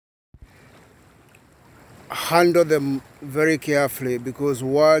handle them very carefully, because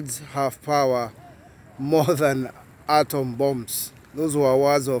words have power more than atom bombs. Those were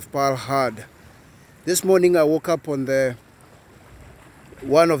words of Pearl Harbor. This morning I woke up on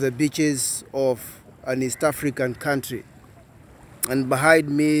one of the beaches of an East African country, and behind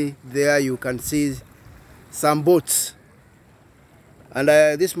me there you can see some boats. And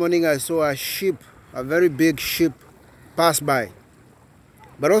this morning I saw a ship, a very big ship, pass by.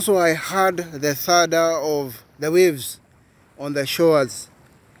 But also I heard the thunder of the waves on the shores,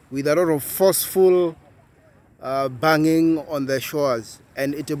 with a lot of forceful banging on the shores.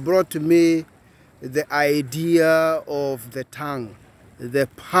 And it brought to me the idea of the tongue, the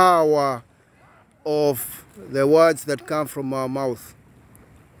power of the words that come from our mouth.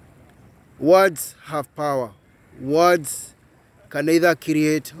 Words have power. Words can either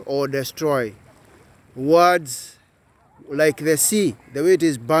create or destroy. Words, like the sea, the way it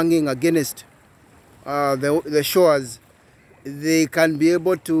is banging against the shores, they can be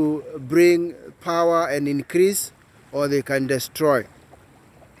able to bring power and increase, or they can destroy.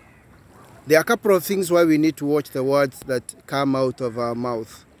 There are a couple of things why we need to watch the words that come out of our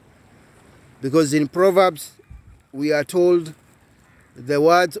mouth. Because in Proverbs, we are told the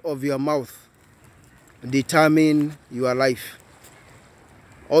words of your mouth determine your life.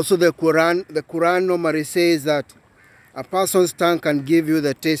 Also the Quran normally says that a person's tongue can give you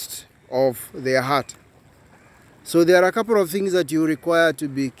the taste of their heart. So there are a couple of things that you require to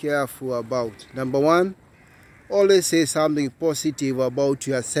be careful about. Number one, always say something positive about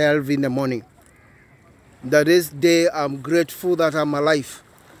yourself in the morning. That this day I'm grateful that I'm alive.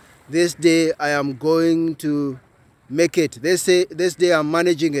 This day I am going to make it. This day I'm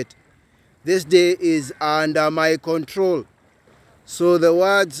managing it. This day is under my control. So the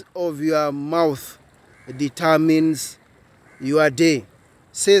words of your mouth determines your day.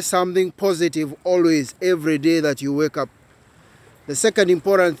 Say something positive always, every day that you wake up. The second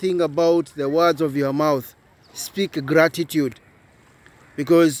important thing about the words of your mouth, speak gratitude.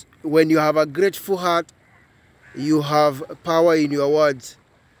 Because when you have a grateful heart, you have power in your words.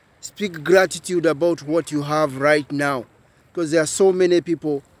 Speak gratitude about what you have right now. Because there are so many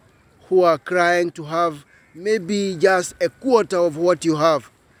people who are crying to have maybe just a quarter of what you have.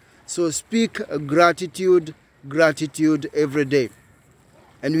 So speak gratitude every day.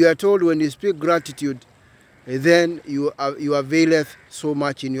 And we are told when you speak gratitude, then you availeth so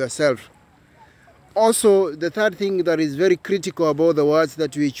much in yourself. Also, the third thing that is very critical about the words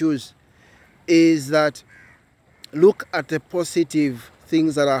that we choose is that look at the positive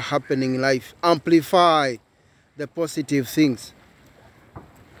things that are happening in life. Amplify the positive things.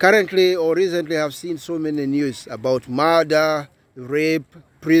 Currently or recently I have seen so many news about murder, rape,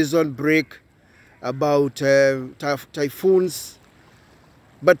 prison break, about typhoons.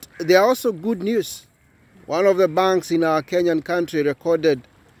 But there are also good news. One of the banks in our Kenyan country recorded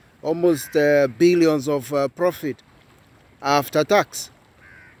almost billions of profit after tax.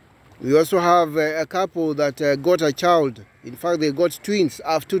 We also have a couple that got a child. In fact, they got twins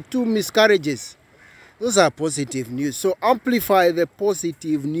after 2 miscarriages. Those are positive news. So amplify the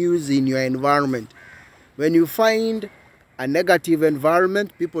positive news in your environment. When you find a negative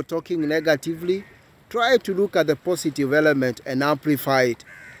environment, people talking negatively, try to look at the positive element and amplify it,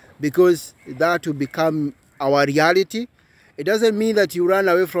 because that will become our reality. It doesn't mean that you run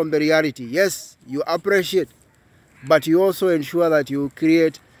away from the reality. Yes, you appreciate, but you also ensure that you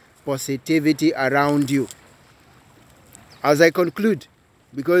create positivity around you. As I conclude,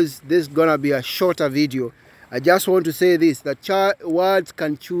 because this is gonna be a shorter video, I just want to say this, that words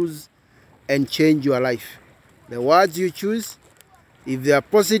can choose and change your life. The words you choose, if they are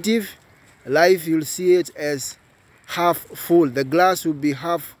positive, life you'll see it as half full. The glass will be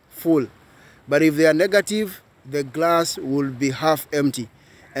half full. But if they are negative, the glass will be half empty.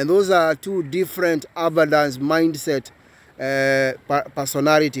 And those are two different abundance mindset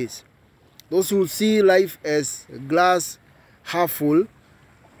personalities. Those who see life as glass half full,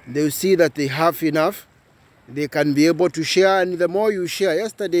 they will see that they have enough. They can be able to share, and the more you share.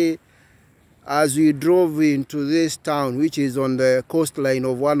 Yesterday, as we drove into this town, which is on the coastline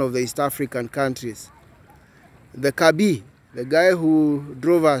of one of the East African countries, the Kabi, the guy who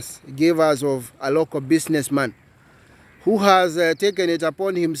drove us, gave us of a local businessman who has taken it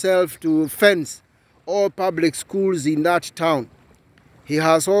upon himself to fence all public schools in that town. He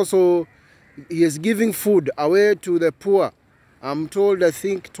is giving food away to the poor. I'm told, I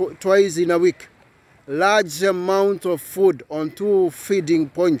think twice in a week. Large amount of food on 2 feeding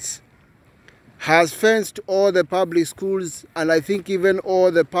points. Has fenced all the public schools, and I think even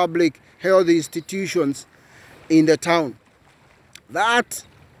all the public health institutions in the town. That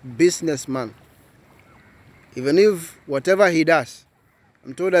businessman Even if whatever he does,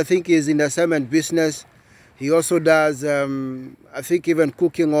 I'm told, I think he's in the cement business. He also does, I think, even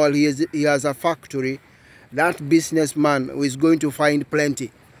cooking oil. He has a factory. That businessman is going to find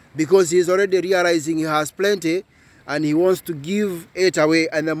plenty, because he's already realizing he has plenty and he wants to give it away.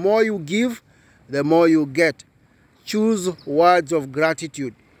 And the more you give, the more you get. Choose words of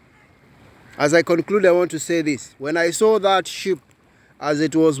gratitude. As I conclude, I want to say this. When I saw that ship as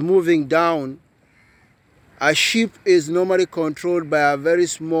it was moving down, a ship is normally controlled by a very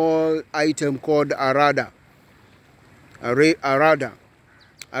small item called a radar. A radar.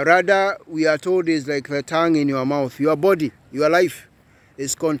 A radar, we are told, is like the tongue in your mouth. Your body, your life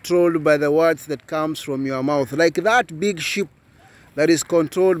is controlled by the words that comes from your mouth. Like that big ship that is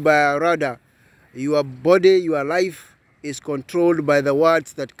controlled by a radar, your body, your life is controlled by the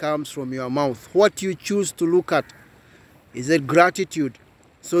words that comes from your mouth. What you choose to look at, is it gratitude?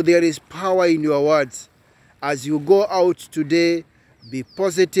 So there is power in your words. As you go out today, be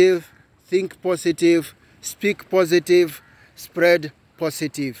positive, think positive, speak positive, spread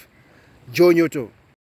positive. Nyutu.